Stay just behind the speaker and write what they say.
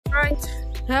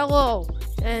Hello,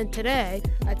 and today,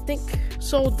 I think,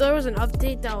 so there was an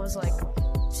update that was like,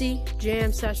 see,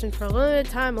 jam session for a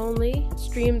limited time only,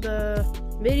 stream the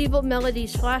Medieval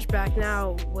Melodies flashback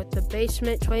now with the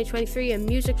Basement 2023 and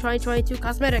Music 2022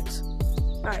 cosmetics.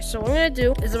 Alright, so what I'm gonna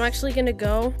do is I'm actually gonna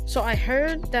go, so I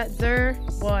heard that there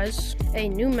was a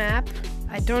new map.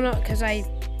 I don't know, because I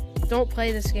don't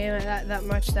play this game that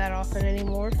much that often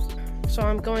anymore. So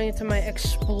I'm going into my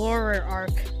Explorer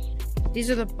arc. These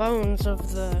are the bones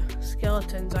of the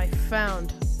skeletons I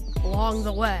found along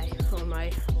the way on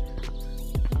my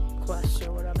quest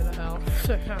or whatever the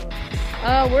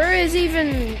hell. Where is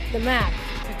even the map?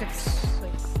 I think it's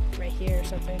like right here or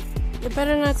something. It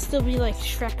better not still be like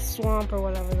Shrek Swamp or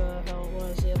whatever the hell it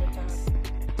was the other time.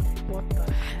 What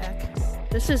the heck?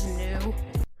 This is new.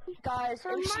 Guys,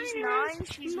 if she's 9,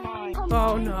 she's mine.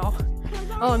 Oh no.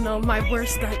 Oh no, my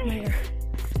worst nightmare.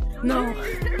 No.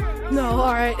 No,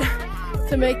 alright.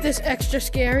 To make this extra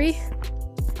scary?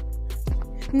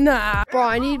 Nah. Bro,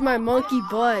 I need my monkey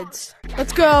buds.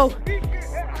 Let's go.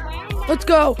 Let's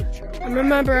go. And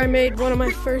remember, I made one of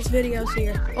my first videos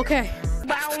here. Okay.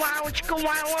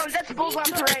 That's Bulls on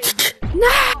Parade.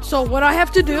 Nah. So what I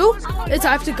have to do is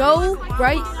I have to go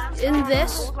right in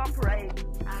this.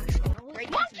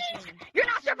 You're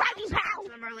not surviving, pal.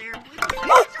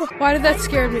 Why did that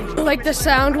scare me? Like the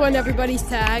sound when everybody's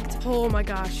tagged. Oh my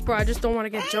gosh. Bro, I just don't want to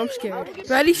get jump scared.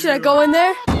 Ready? Should I go in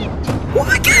there? Oh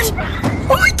my gosh!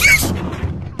 Oh my gosh!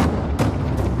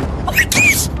 Oh my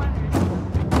gosh!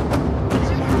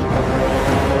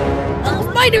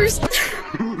 Fighters!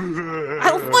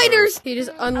 Fighters! He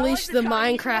just unleashed the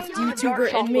Minecraft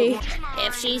YouTuber in me.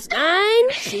 If she's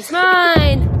mine, she's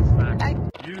mine.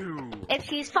 If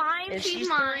she's fine, she's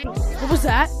mine. What was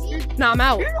that? Nah, I'm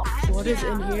out. What is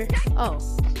in here? Oh.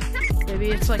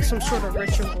 Maybe it's like some sort of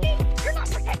ritual. You're not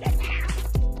protected.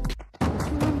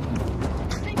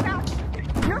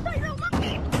 You're the real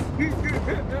monkey.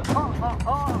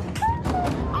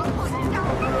 I'll put it down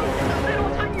in a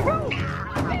little tiny room.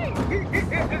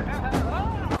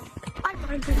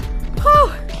 Oh,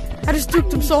 I just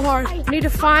duped him so hard. I need to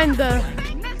find the...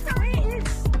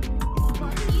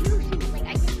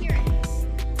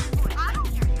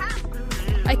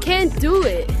 I can't do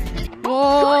it.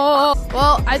 Oh,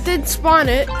 well, I did spawn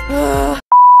it. Oh.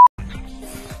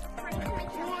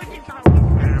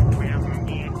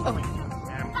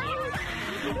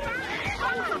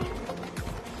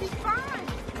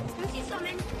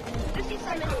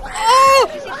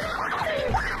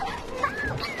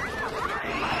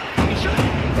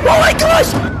 Oh my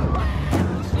gosh!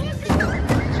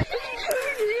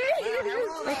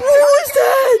 What was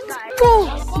that? Bro,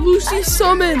 Lucy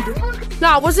summoned.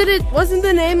 Nah, wasn't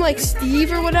the name like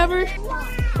Steve or whatever?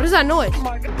 What is that noise?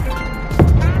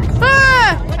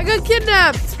 Ah! I got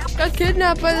kidnapped! Got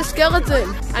kidnapped by the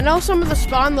skeleton. I know some of the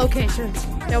spawn locations.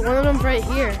 Yeah, one of them's right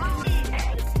here.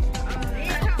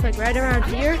 Like right around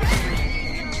here.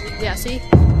 Yeah, see?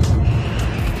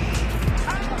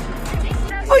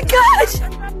 Oh my gosh!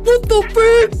 What the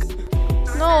frick?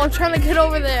 No, I'm trying to get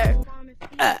over there.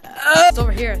 It's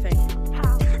over here, I think.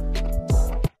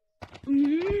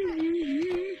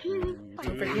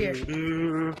 Over here.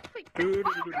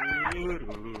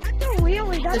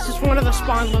 This is one of the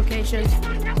spawn locations.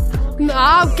 No,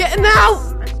 I'm getting out!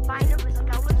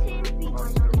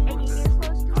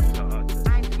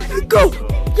 Go!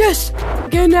 Yes! I'm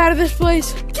getting out of this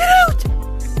place. Get out!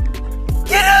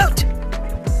 Get out!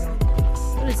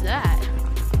 What is that?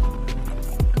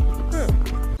 Huh.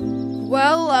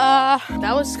 Well,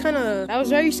 that was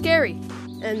very scary.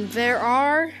 And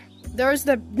there's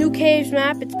the new caves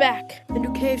map. It's back. The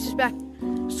new caves is back.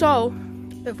 So,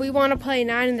 if we want to play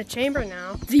 9 in the Chamber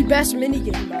now, the best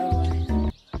minigame, by the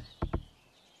way.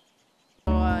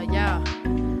 So, yeah.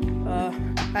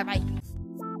 Bye-bye.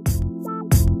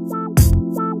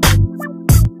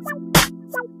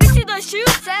 You see the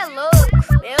shoes? That look.